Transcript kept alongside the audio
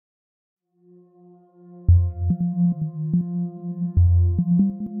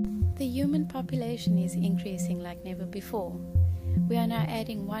human population is increasing like never before. We are now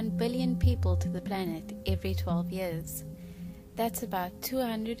adding 1 billion people to the planet every 12 years. That's about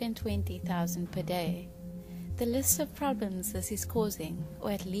 220,000 per day. The list of problems this is causing,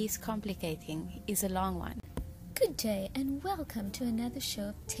 or at least complicating, is a long one. Good day and welcome to another show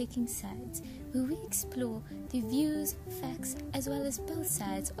of Taking Sides, where we explore the views, facts, as well as both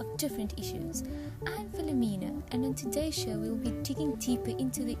sides of different issues. I'm Philomena, and on today's show we'll be digging deeper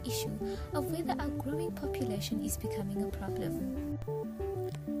into the issue of whether our growing population is becoming a problem.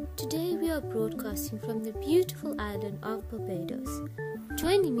 Today we are broadcasting from the beautiful island of Barbados.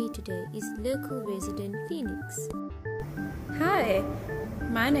 Joining me today is local resident Phoenix. Hi,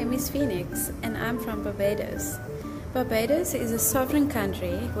 my name is Phoenix and I'm from Barbados. Barbados is a sovereign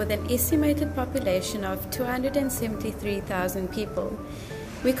country with an estimated population of 273,000 people.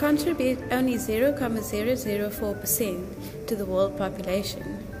 We contribute only 0.004% to the world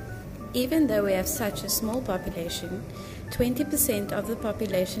population. Even though we have such a small population, 20% of the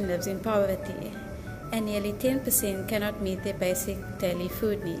population lives in poverty, and nearly 10% cannot meet their basic daily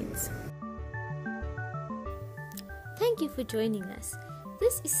food needs. Thank you for joining us.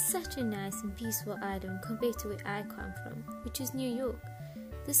 This is such a nice and peaceful island compared to where I come from, which is New York.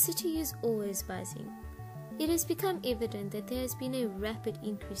 The city is always buzzing. It has become evident that there has been a rapid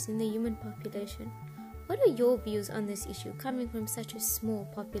increase in the human population. What are your views on this issue coming from such a small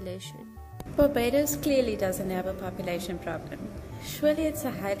population? Barbados clearly doesn't have a population problem. Surely it's the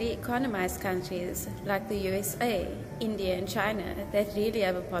highly economized countries like the USA, India and China that really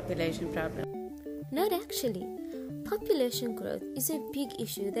have a population problem. Not actually. Population growth is a big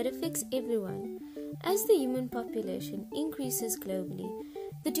issue that affects everyone. As the human population increases globally,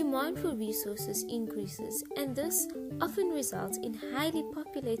 the demand for resources increases, and this often results in highly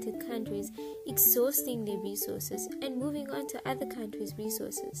populated countries exhausting their resources and moving on to other countries'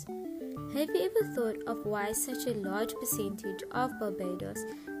 resources. Have you ever thought of why such a large percentage of Barbados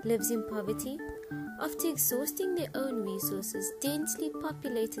lives in poverty? After exhausting their own resources, densely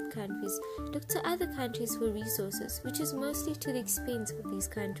populated countries look to other countries for resources, which is mostly to the expense of these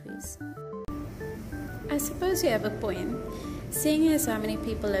countries. I suppose you have a point, seeing as how many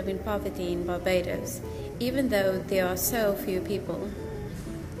people live in poverty in Barbados, even though there are so few people.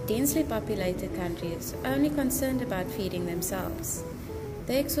 Densely populated countries are only concerned about feeding themselves.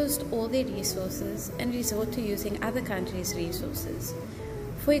 They exhaust all their resources and resort to using other countries' resources.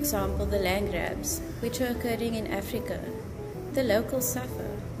 For example, the land grabs, which are occurring in Africa. The locals suffer.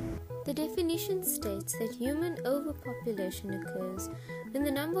 The definition states that human overpopulation occurs when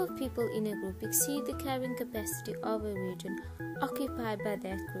the number of people in a group exceed the carrying capacity of a region occupied by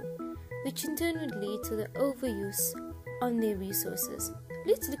that group, which in turn would lead to the overuse on their resources.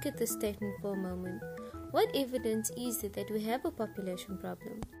 Let's look at this statement for a moment. What evidence is there that we have a population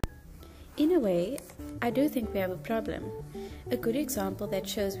problem? In a way, I do think we have a problem. A good example that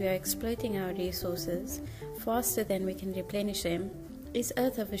shows we are exploiting our resources faster than we can replenish them is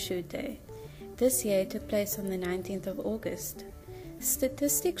Earth Overshoot Day. This year it took place on the 19th of August.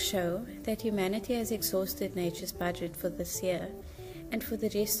 Statistics show that humanity has exhausted nature's budget for this year, and for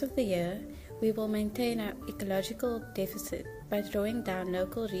the rest of the year we will maintain our ecological deficit by drawing down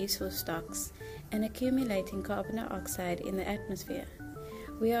local resource stocks and accumulating carbon dioxide in the atmosphere.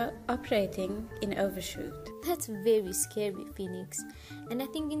 We are operating in overshoot. That's very scary, Phoenix. And I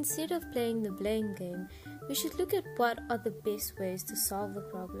think instead of playing the blame game, we should look at what are the best ways to solve the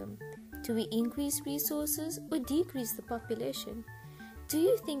problem. Do we increase resources or decrease the population? Do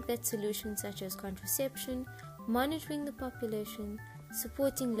you think that solutions such as contraception, monitoring the population,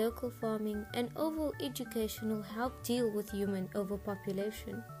 supporting local farming, and overall education will help deal with human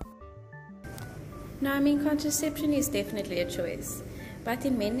overpopulation? No, contraception is definitely a choice. But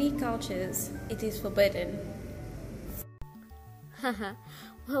in many cultures, it is forbidden. Haha,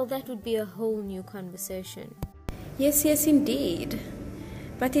 well, that would be a whole new conversation. Yes, indeed.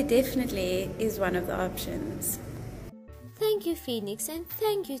 But it definitely is one of the options. Thank you, Phoenix, and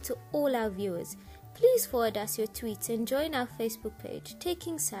thank you to all our viewers. Please forward us your tweets and join our Facebook page,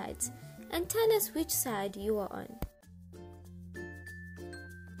 Taking Sides, and tell us which side you are on.